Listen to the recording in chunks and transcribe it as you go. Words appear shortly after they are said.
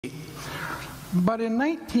But in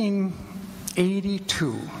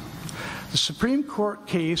 1982, the Supreme Court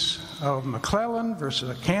case of McClellan versus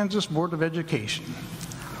the Kansas Board of Education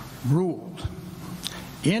ruled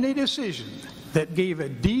in a decision that gave a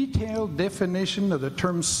detailed definition of the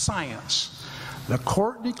term science. The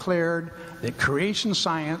court declared that creation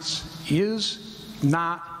science is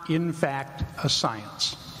not, in fact, a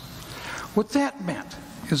science. What that meant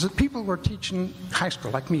is that people were teaching high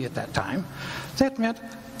school, like me at that time. That meant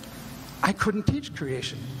I couldn't teach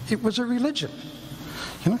creation. It was a religion.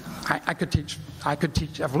 You know, I could teach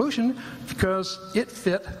evolution because it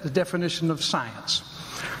fit the definition of science.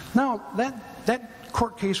 Now, that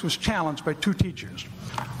court case was challenged by two teachers.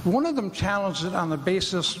 One of them challenged it on the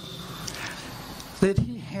basis that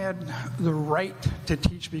he had the right to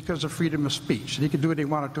teach because of freedom of speech, that he could do what he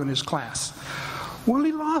wanted to in his class. Well,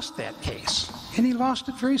 he lost that case, and he lost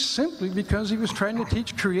it very simply because he was trying to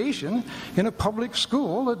teach creation in a public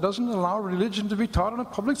school that doesn't allow religion to be taught in a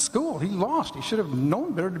public school. He lost. He should have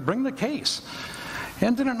known better to bring the case.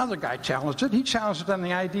 And then another guy challenged it. He challenged it on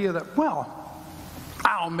the idea that, well,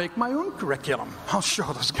 I'll make my own curriculum. I'll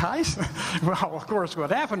show those guys. Well, of course,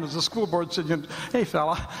 what happened is the school board said, hey,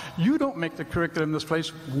 fella, you don't make the curriculum in this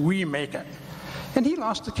place, we make it. And he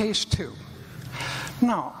lost the case, too.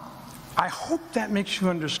 Now, I hope that makes you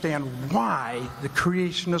understand why the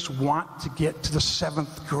creationists want to get to the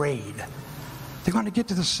 7th grade. They want to get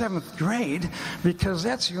to the 7th grade because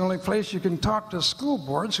that's the only place you can talk to school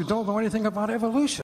boards who don't know anything about evolution.